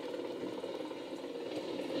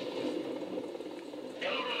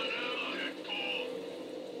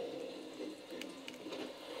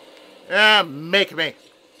 Make me.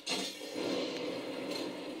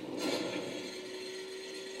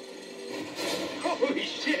 Holy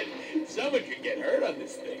shit! Someone could get hurt on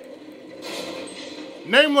this thing.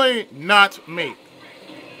 Namely, not me.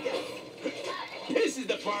 This is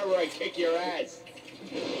the part where I kick your ass.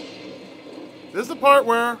 This is the part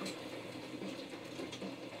where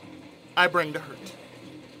I bring the hurt.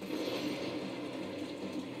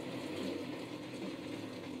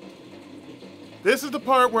 This is the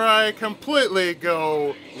part where I completely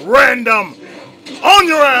go random on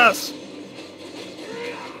your ass.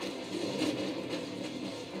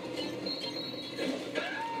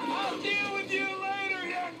 I'll deal with you later,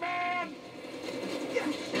 young man.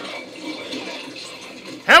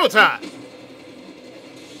 Hammer time.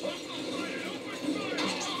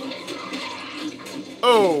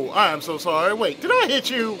 Oh, I am so sorry. Wait, did I hit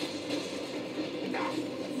you?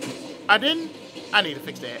 I didn't? I need to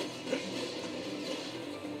fix that.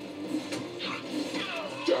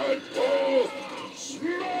 Deadpool!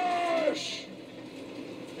 Smash!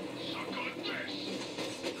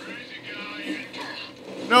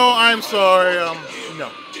 No, I'm sorry.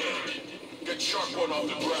 No. Get Shark One off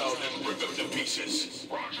the ground and rip him to pieces.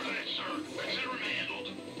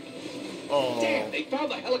 Oh. Damn, they found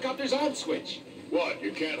the helicopter's on switch. What,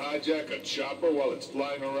 you can't hijack a chopper while it's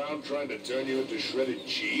flying around trying to turn you into shredded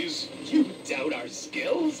cheese? You doubt our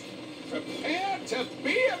skills? Prepare to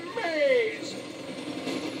be amazed!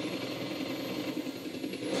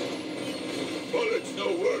 Bullets no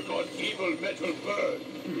work on evil metal bird.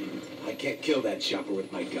 I can't kill that chopper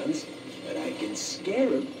with my guns, but I can scare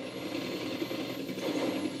him.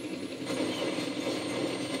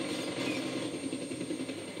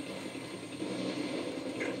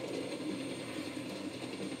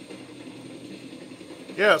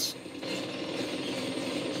 Yes.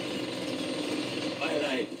 My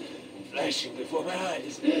light flashing before my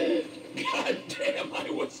eyes. God damn, I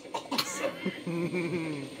was awesome.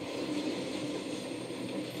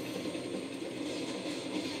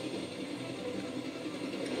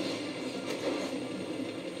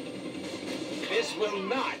 This will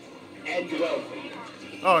not end well for you.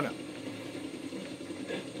 Oh, no.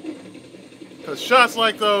 Because shots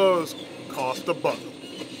like those cost a buckle.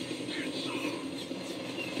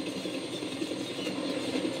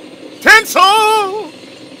 Tinsel!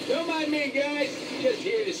 Don't mind me, guys. Just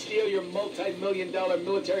here to steal your multi-million-dollar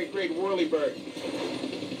military-grade whirlybird.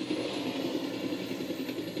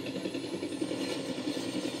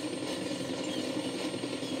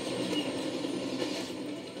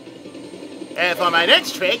 And for my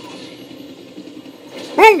next trick,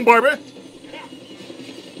 boom, baby!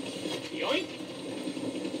 Yoink!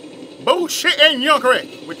 Bullshit and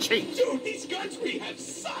yonkery with cheese. Dude, these guns we have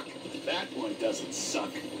suck. That one doesn't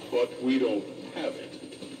suck. But we don't have it.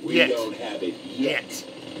 We Yet. don't have it yet.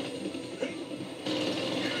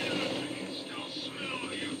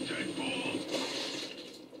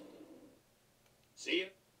 See ya.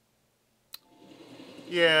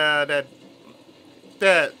 Yeah, that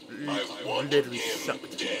I want literally him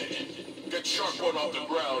sucked. dead. Get Shark One off the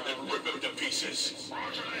ground and rip him to pieces.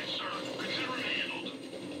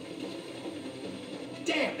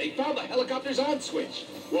 Damn, they found the helicopter's on switch.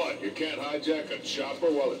 What, you can't hijack a chopper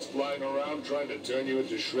while it's flying around trying to turn you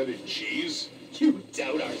into shredded cheese? You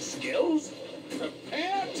doubt our skills?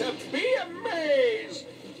 Prepare to be amazed!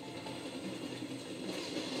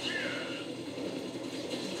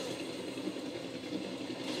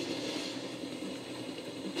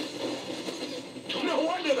 No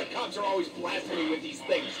wonder the cops are always blasting me with these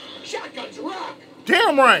things. Shotguns rock!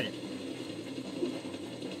 Damn right!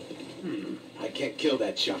 I can't kill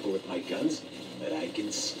that chopper with my guns, but I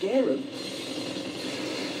can scare him.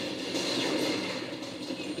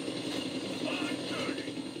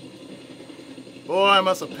 Boy, I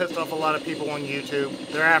must have pissed off a lot of people on YouTube.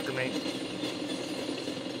 They're after me.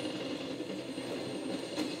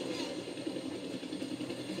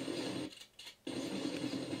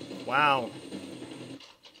 Wow.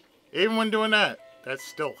 Even when doing that, that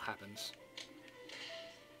still happens.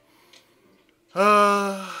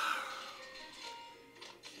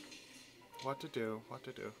 What to do? What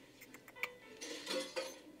to do?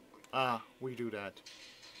 Ah, we do that.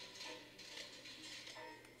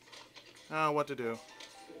 What to do?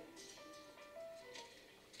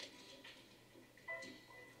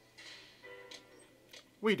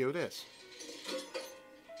 We do this.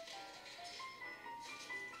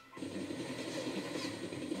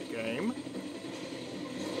 Game.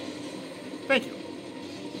 Thank you.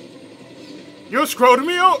 You screwed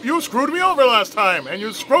me over last time, and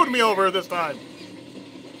you screwed me over this time.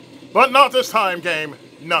 But not this time, game.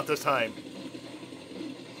 Not this time.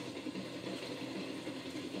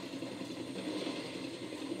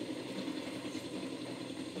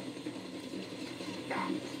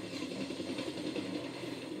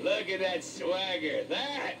 Look at that swagger.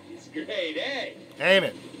 That is great, eh? Ain't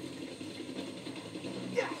it?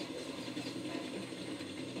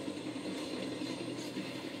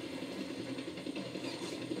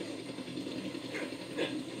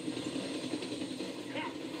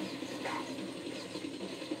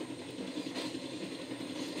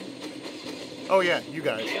 Oh yeah, you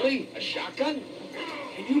guys. Really? A shotgun?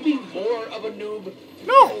 Can you be more of a noob?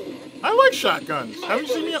 No, I like shotguns. Haven't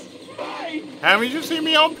you seen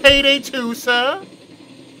me on Payday 2, sir?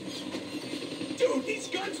 Dude, these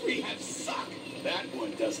guns we have suck. That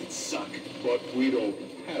one doesn't suck, but we don't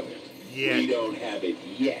have it. Yeah. We don't have it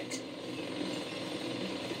yet.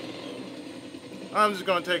 I'm just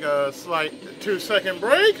gonna take a slight 2-second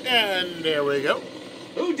break, and there we go.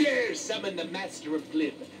 Who dares summon the master of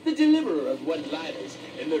glib, the deliverer of one-liners,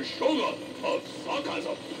 and the shogun of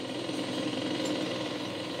sarcasm?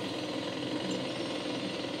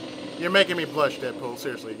 You're making me blush, Deadpool.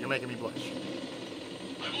 Seriously, you're making me blush.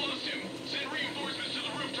 I've lost him. Send reinforcements to the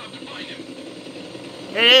rooftop to find him.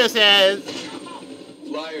 It says.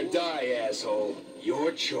 Fly or die, asshole.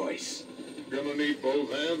 Your choice. Gonna need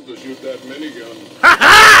both hands to shoot that minigun.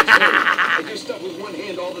 I do stuff with one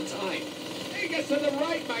hand all the time. Hey, get to the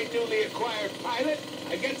right, my newly acquired pilot.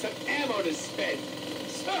 I got some ammo to spend.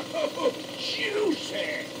 So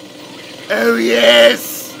juicy. Oh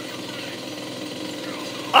yes!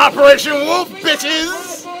 Operation Wolf,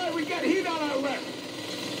 bitches! Boy, we got heat on our left.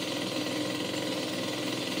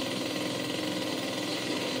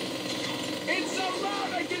 It's so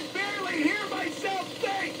loud I can barely hear myself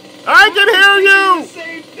think. I can hear you! The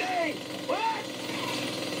same thing. What?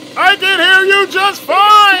 I can hear you just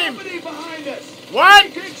fine! Somebody behind us. What?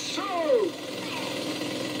 Make it so.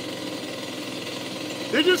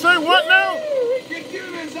 Did you say what now? We can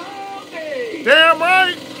do this all day. Damn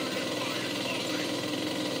right!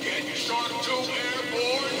 Get Shark 2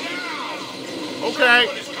 airborne now! Okay. Shark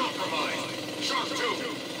 1 is compromised. Shark 2,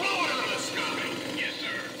 blow it out of the sky! Yes,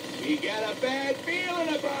 sir. We got a bad feeling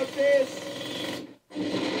about this.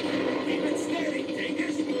 Keep it steady,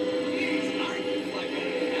 Dingus. Jeez, I can fly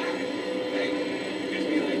better than that. Hey, gives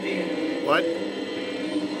me an idea. What? No,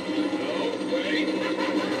 wait.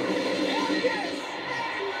 Yes!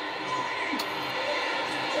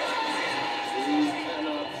 We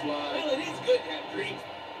cannot fly. Well, it is good to have dreams.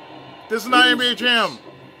 This is not NBA Jam.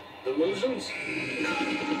 Illusions?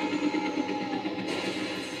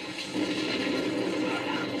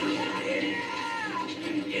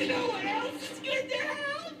 You know what else is good to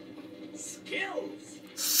have? Skills.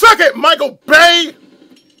 Suck it, Michael Bay!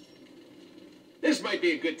 This might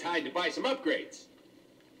be a good time to buy some upgrades.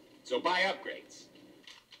 So buy upgrades.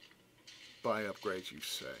 Buy upgrades, you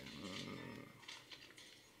say.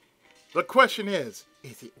 The question is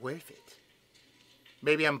it worth it?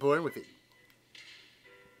 Maybe I'm born with it.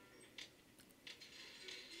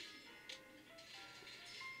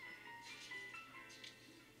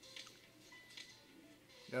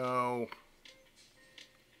 No.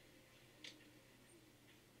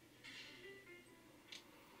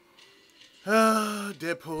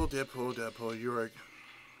 Deadpool,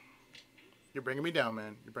 you're bringing me down,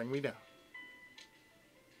 man. You're bringing me down.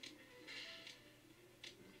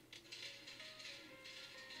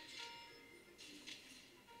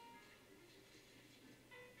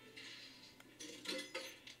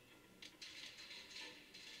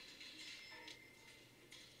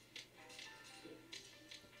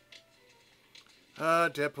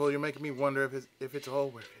 Deadpool, you're making me wonder if it's all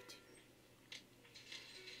worth it.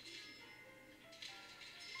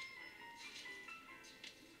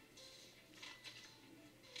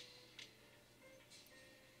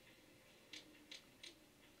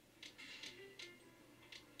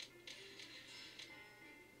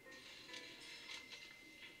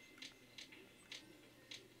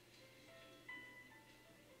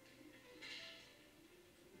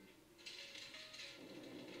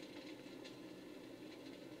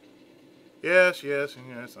 Yes,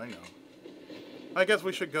 I know. I guess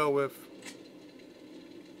we should go with...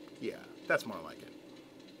 Yeah, that's more like it.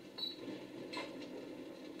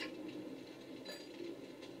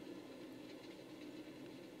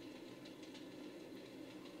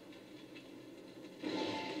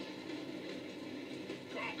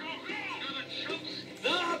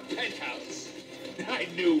 The penthouse. I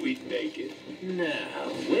knew we'd make it. Now,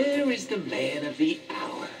 where is the man of the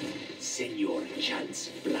hour? Senor Chance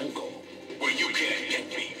Blanco. Well, you can't get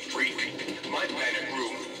me, freak. My panic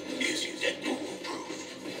room is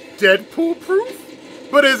Deadpool-proof. Deadpool-proof?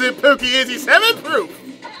 But is it Pookie Izzy 7-proof?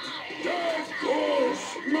 Deadpool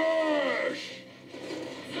smash!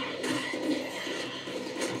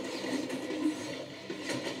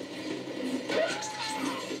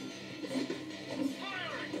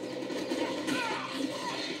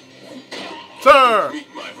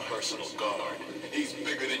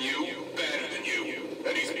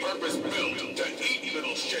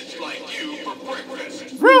 you for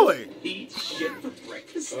breakfast. Really? Eat shit for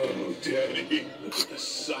breakfast? Oh, Daddy. Look at the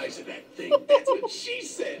size of that thing. That's what she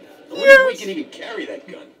said. I wonder if we can even carry that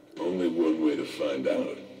gun. Only one way to find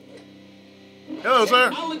out. Hello, sir.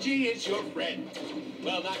 Technology is your friend.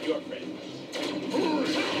 Well, not your friend.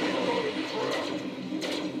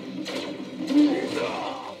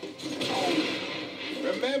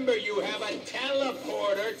 Remember, you have a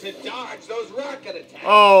teleporter to dodge those rocket attacks.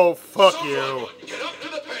 Oh, fuck Someone you. get up to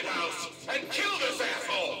the penthouse and kill this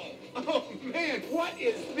asshole. Oh, man, what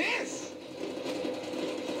is this?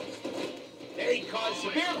 They cause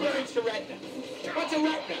severe burns to retina. What's a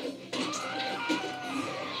retina?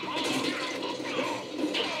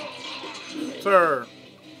 Sir,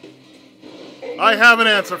 I have an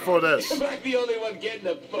answer for this. Am I the only one getting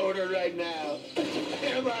a boner right now?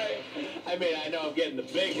 Am I? I mean, I know I'm getting the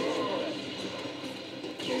biggest.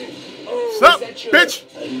 Oh, Sup, is that your bitch?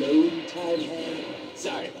 alone time hand?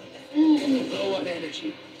 Sorry about that. Low on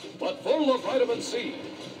energy, but full of vitamin C.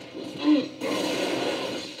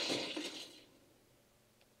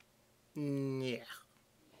 Yeah.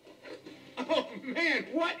 Oh, man,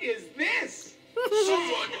 what is this?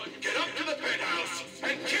 Someone get up to the penthouse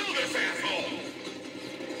and kill this asshole.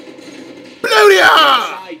 Blodia!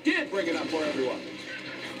 I did bring it up for everyone.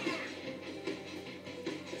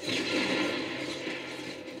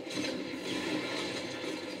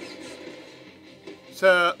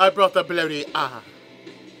 So I brought the bloody ah.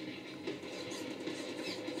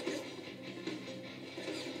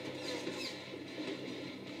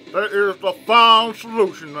 That is the final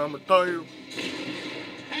solution, I'm gonna tell you.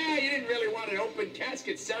 Ah, you didn't really want an open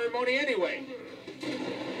casket ceremony anyway.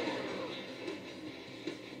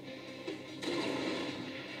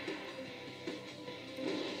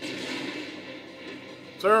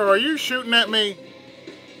 Sir, are you shooting at me?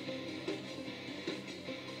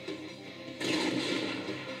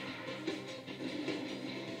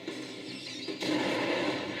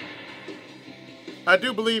 I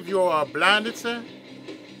do believe you are blinded, sir.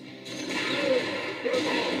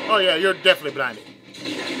 Oh yeah, you're definitely blinded.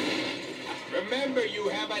 Remember, you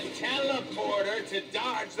have a teleporter to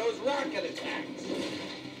dodge those rocket attacks.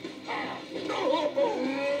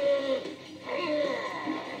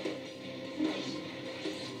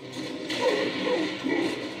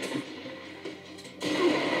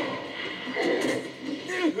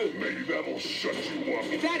 Maybe that'll shut you up.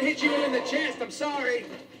 If that hit you in the chest, I'm sorry.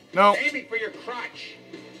 No, Aiming for your crotch.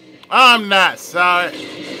 I'm not sorry.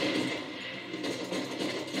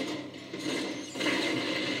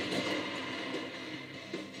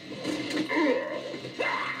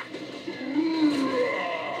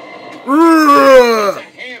 It's a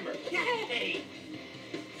hammer. Yay!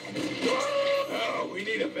 Oh, we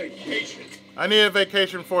need a vacation. I need a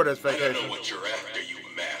vacation for this I don't know vacation. what you're after, you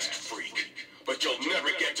masked freak, but you'll never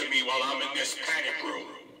get to me while I'm in this panic room.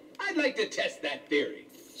 I'd like to test that theory.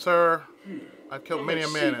 Sir, I've killed How many a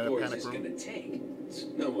much man in a C4 panic is this room. gonna take? It's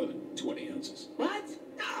no more than 20 ounces. What?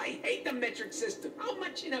 I hate the metric system. How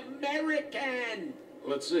much in American?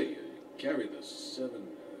 Let's see. Carry this 7.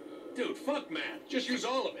 Dude, fuck math. Just use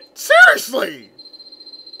all of it. Seriously!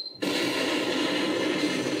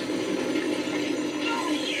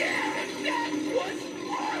 Oh, yeah! That was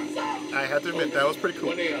awesome! I have to admit, that was pretty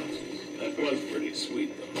cool. 20 ounces. That was pretty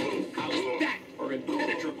sweet, though. How's that for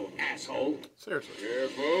impenetrable, asshole? Seriously.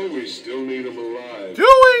 Careful, we still need him alive. Do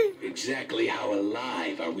we? Exactly how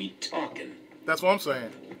alive are we talking? That's what I'm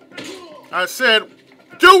saying. I said,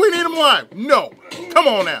 do we need him alive? No. Come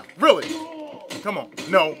on now. Really? Come on.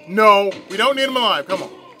 No. No. We don't need him alive. Come on.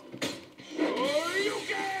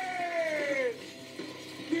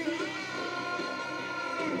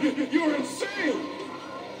 You're insane!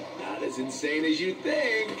 Not as insane as you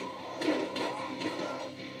think.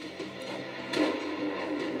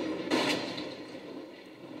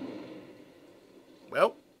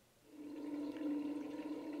 Well.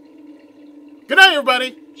 Good night,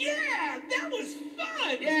 everybody. Yeah, that was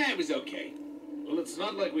fun! Yeah, it was okay. Well, it's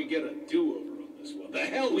not like we get a do-over on this one. The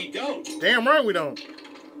hell we don't! Damn right we don't.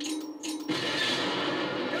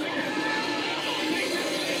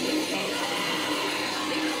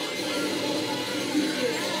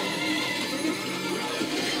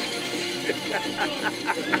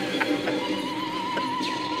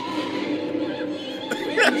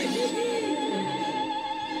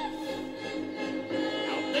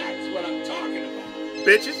 Now that's what I'm talking about.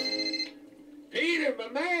 Bitches. Peter, my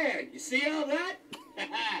man, you see all that?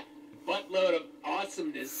 Buttload of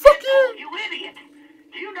awesomeness. Fuck Oh, you. you idiot!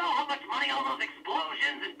 Do you know how much money all those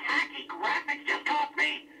explosions and tacky graphics just cost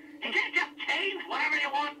me? You can't just change whatever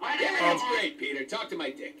you want, whenever Yeah, you that's want. great, Peter. Talk to my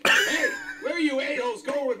dick. Hey, where are you a-holes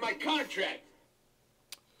going with my contract?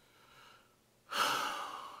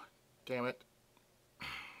 Damn it.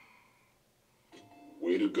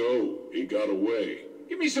 Way to go. He got away.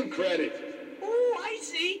 Give me some credit. Oh, I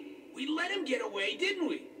see. We let him get away, didn't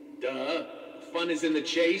we? Duh. Fun is in the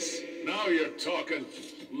chase. Now you're talking.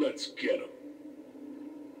 Let's get him.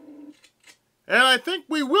 And I think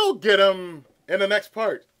we will get him in the next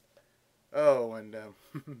part. Oh, and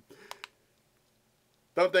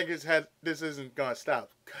don't think this isn't gonna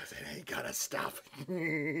stop, because it ain't gonna stop.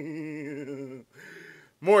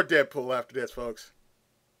 More Deadpool after this, folks.